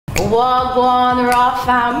Wagwan Raw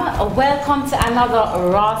Fam, welcome to another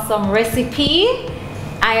Rawsome Recipe.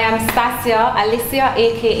 I am Stasia Alicia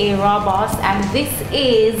aka Raw Boss, and this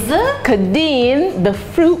is Kadeen, the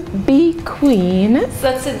Fruit Bee Queen.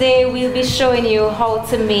 So today we'll be showing you how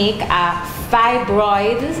to make a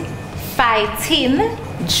fibroid-fighting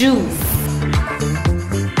juice.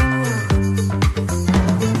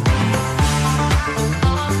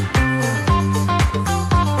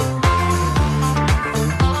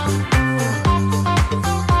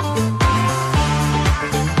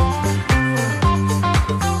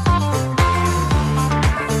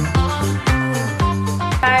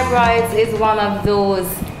 Fibroids is one of those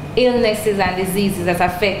illnesses and diseases that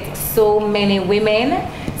affect so many women.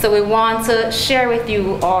 So we want to share with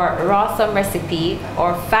you our Rawsome recipe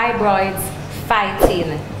or fibroids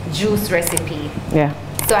fighting juice recipe. Yeah.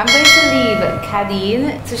 So I'm going to leave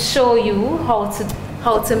Kadeen to show you how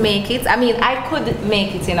to make it. I mean, I could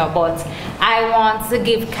make it, you know, but I want to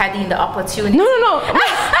give Kadeen the opportunity. No.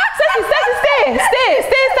 Stay,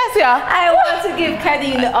 Stasia. I want to give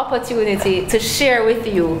Kadeen the opportunity to share with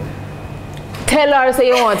you. Tell her say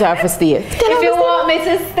you want her to stay. If you want me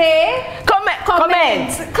to stay, comment below.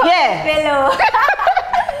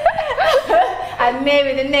 And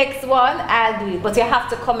maybe the next one I'll do it. But you have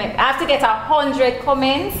to comment. I have to get 100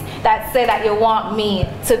 comments that say that you want me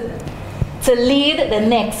to lead the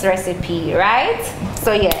next recipe, right?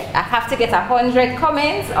 So yeah, I have to get 100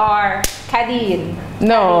 comments or Kadeen.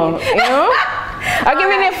 No, you know, I'll give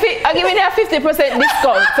you a 50%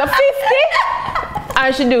 discount. So 50,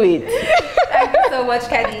 I should do it. Thank you so much,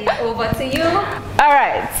 Kadeen. Over to you. All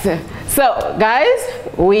right. So guys,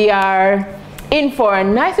 we are in for a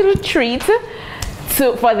nice little treat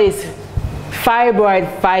for this fibroid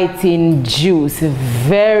fighting juice.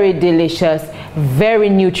 Very delicious, very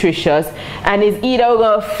nutritious, and it's either we're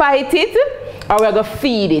gonna fight it or we're gonna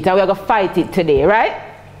feed it, and we're gonna fight it today, right?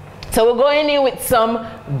 So we're going in with some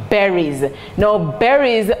berries. Now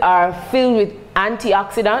berries are filled with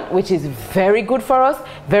antioxidant, which is very good for us,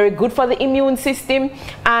 very good for the immune system,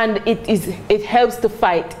 and it helps to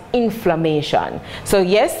fight inflammation. So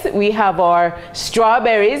yes, we have our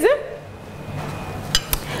strawberries.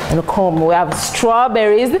 And come, we have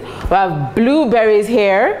strawberries, we have blueberries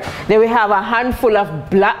here, then we have a handful of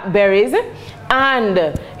blackberries,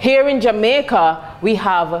 and here in Jamaica we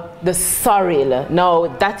have the sorrel. Now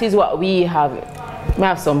that is what we have. We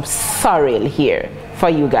have some sorrel here for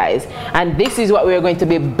you guys, and this is what we're going to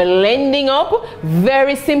be blending up.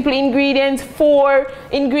 Very simple ingredients, 4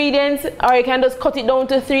 ingredients, or you can just cut it down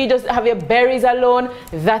to 3, just have your berries alone.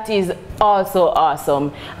 That is also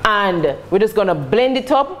awesome. And we're just gonna blend it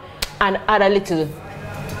up and add a little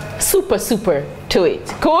super to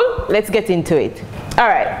it. Cool? Let's get into it. All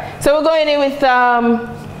right, so we're going in with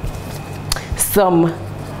some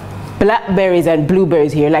blackberries and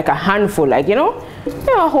blueberries here, like a handful, like, you know,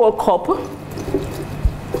 a whole cup.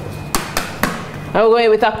 And we're going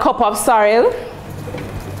with a cup of sorrel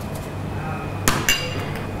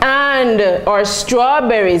and our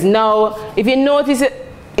strawberries. Now, if you notice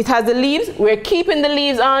it has the leaves, we're keeping the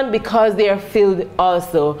leaves on because they are filled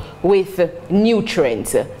also with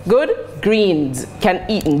nutrients. Good? Greens can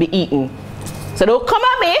be eaten. So don't come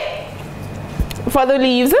at me for the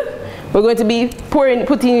leaves. We're going to be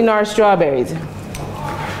putting in our strawberries.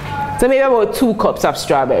 So maybe about 2 cups of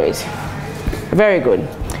strawberries. Very good.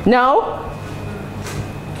 Now,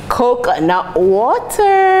 coconut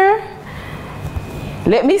water.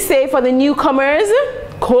 Let me say for the newcomers,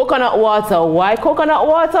 coconut water. Why coconut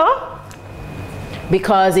water?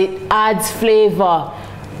 Because it adds flavor.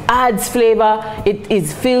 It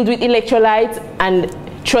is filled with electrolytes, and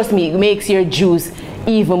trust me, it makes your juice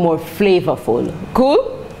even more flavorful.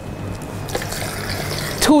 Cool?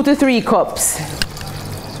 2 to 3 cups.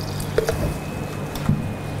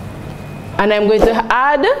 And I'm going to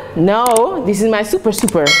add, now this is my super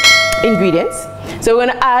ingredients. So we're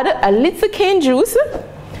going to add a little cane juice.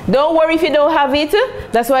 Don't worry if you don't have it,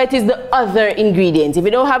 that's why it is the other ingredient. If you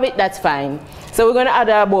don't have it, that's fine. So we're going to add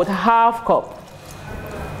about 1/2 cup.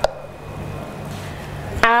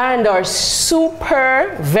 And our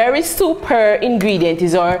very super ingredient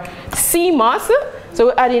is our sea moss. So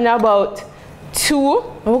we're adding about 2,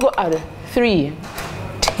 and we're going to add 3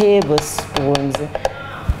 tablespoons.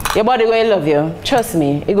 Your body going to love you. Trust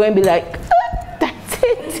me. It's going to be like, that's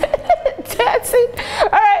it. That's it.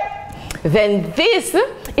 All right. Then this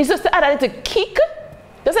is just to add a little kick,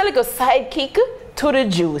 just a little side kick to the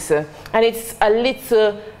juice. And it's a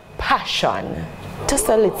little passion. Just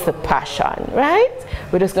a little passion, right?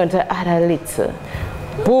 We're just going to add a little.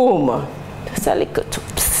 Boom. Just a little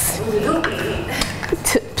tips.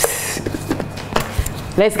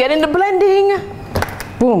 Let's get into blending.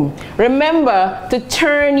 Boom. Remember to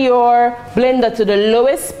turn your blender to the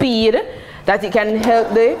lowest speed that it can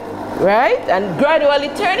help the, right? And gradually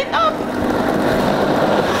turn it up.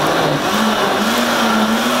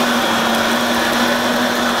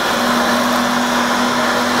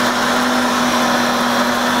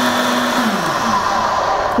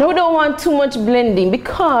 Now we don't want too much blending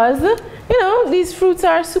because, you know, these fruits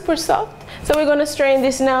are super soft. So we're gonna strain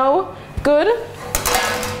this now. Good.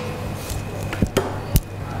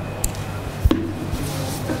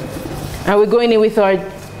 And we're going in with our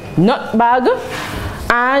nut bag,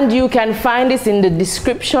 and you can find this in the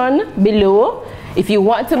description below. If you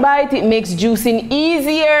want to buy it, it makes juicing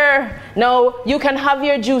easier. Now you can have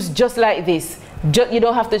your juice just like this. You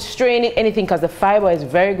don't have to strain it, anything, because the fiber is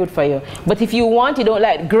very good for you. But if you want, you don't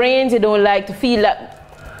like grains, you don't like to feel that,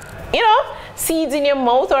 you know, seeds in your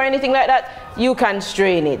mouth or anything like that, you can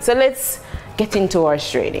strain it. So let's get into our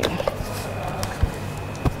straining.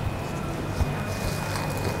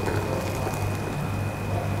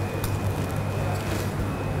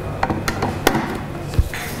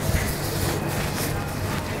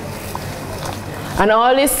 And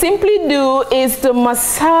all you simply do is to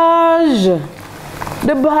massage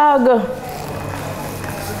the bag.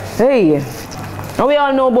 Hey, and we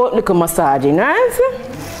all know about little massaging, right?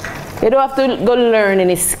 You don't have to go learn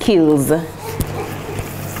any skills.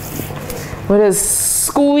 But just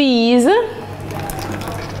squeeze.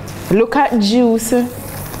 Look at juice. Look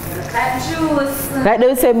at juice. Like they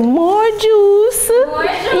would say, more juice. More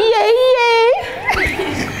juice. Yay,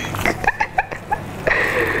 yay.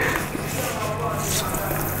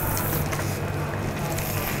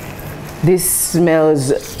 This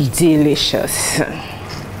smells delicious.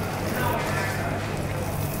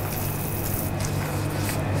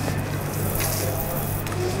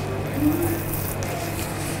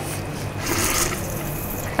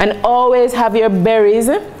 And always have your berries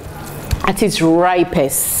at its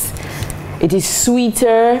ripest. It is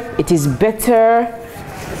sweeter, it is better.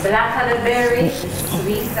 The blacker the berry, the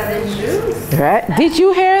sweeter the juice. Right? Did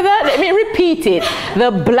you hear that? Let me repeat it.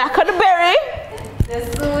 The blacker the berry,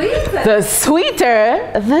 the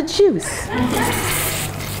sweeter the juice.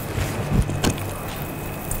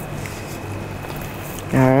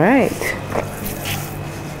 All right.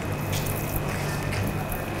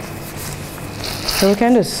 So we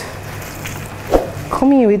can just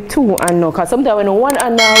come in with two and no, because sometimes when one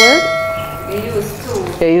hand now work,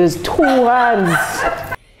 you use two hands.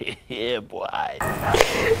 Yeah, boy.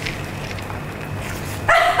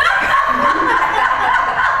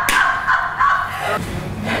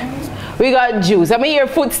 We got juice. I mean, your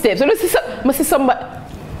footsteps. So let's see somebody.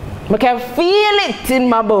 I can feel it in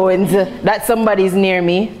my bones that somebody's near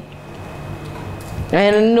me.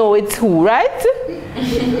 And I know it's who, right?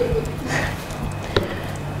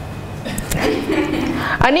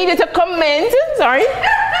 I need you to comment. Sorry.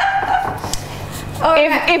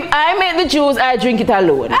 If I make the juice, I drink it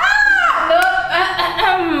alone.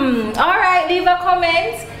 All right, leave a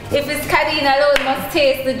comment. If it's Kadeen alone must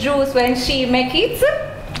taste the juice when she make it.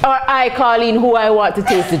 Or I call in who I want to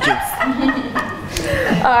taste the juice.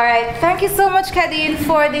 All right, thank you so much, Kadeen,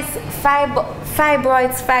 for this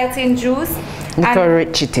Fibroids-Fighting Juice. Look how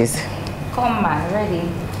rich it is. Come on, ready.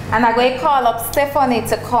 And I'm going to call up Stephanie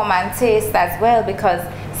to come and taste as well, because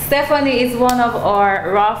Stephanie is one of our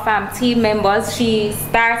Rawsome team members. She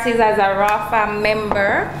started as a Rawsome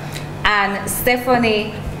member, and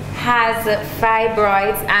Stephanie has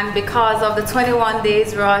fibroids, and because of the 21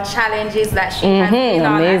 days raw challenges that she has been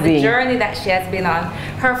on, and the journey that she has been on,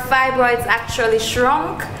 her fibroids actually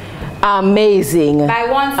shrunk. Amazing. By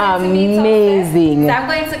 1 centimeter. Amazing. So I'm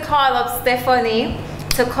going to call up Stephanie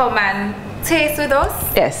to come and taste with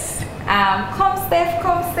us. Yes. Come Steph,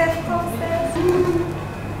 come Steph, come Steph.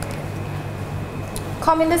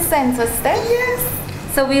 Come in the center, Steph. Yes.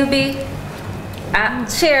 So we'll be,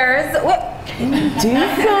 cheers.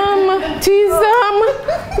 Tism.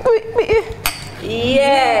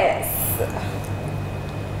 Yes.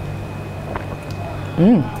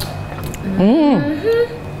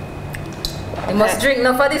 You must drink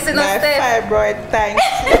enough for this, Steph. Fibroid, thanks.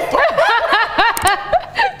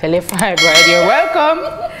 Tell your fibroid you're welcome.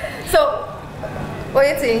 So, what do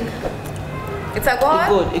you think? It's a good?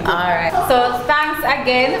 Good. Alright. So thanks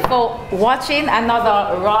again for watching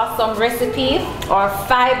another Rawsome recipe or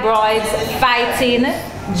Fibroids-Fighting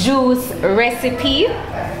Juice recipe.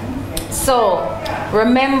 So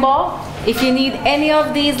remember If you need any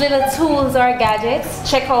of these little tools or gadgets,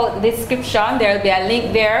 check out the description. There will be a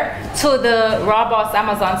link there to the Raw Boss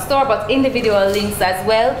Amazon store, but individual links as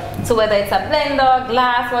well. So whether it's a blender,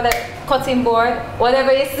 glass, whether cutting board,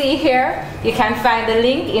 whatever you see here, you can find the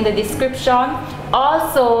link in the description.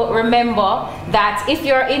 Also remember that if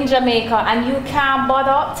you're in Jamaica and you can't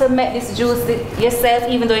bother to make this juice yourself,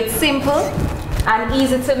 even though it's simple and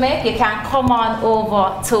easy to make, you can come on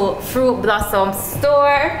over to Fruit Blossoms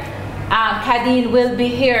store. Kadeen will be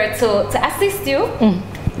here to assist you.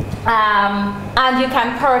 And you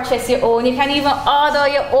can purchase your own. You can even order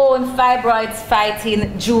your own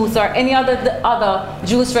Fibroids-Fighting Juice or any other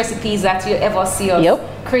juice recipes that you ever see us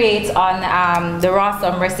create on the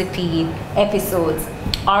Rawsome Recipe episodes.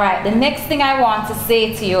 All right, the next thing I want to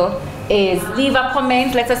say to you is leave a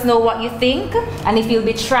comment, let us know what you think, and if you'll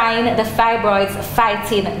be trying the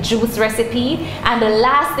Fibroids-Fighting Juice recipe. And the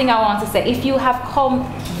last thing I want to say, if you have come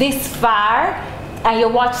this far and you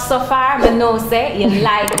watch so far, but no say you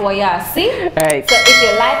like what you see. Right. So if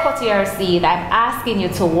you like what you see, I'm asking you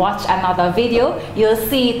to watch another video. You'll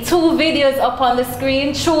see 2 videos up on the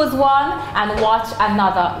screen. Choose one and watch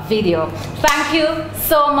another video. Thank you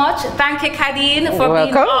so much. Thank you, Kadeen,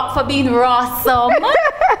 for being rawsome.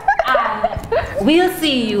 And we'll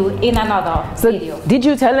see you in another video. Did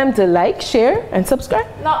you tell them to like, share, and subscribe?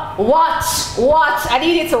 No, watch. I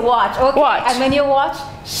need you to watch. Okay. Watch. And when you watch,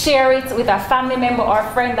 share it with a family member or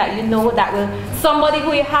a friend that you know that will, somebody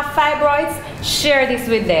who you have fibroids, share this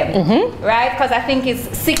with them, right? Because I think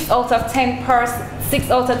it's 6 out of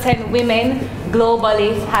 10 women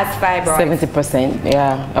globally has fibroids. 70%,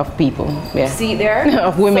 yeah, of people. Yeah. See there?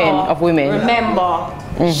 of women. So, of women. Remember,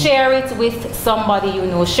 share it with somebody you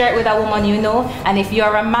know. Share it with a woman you know. And if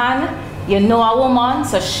you're a man, you know a woman,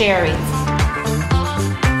 so share it.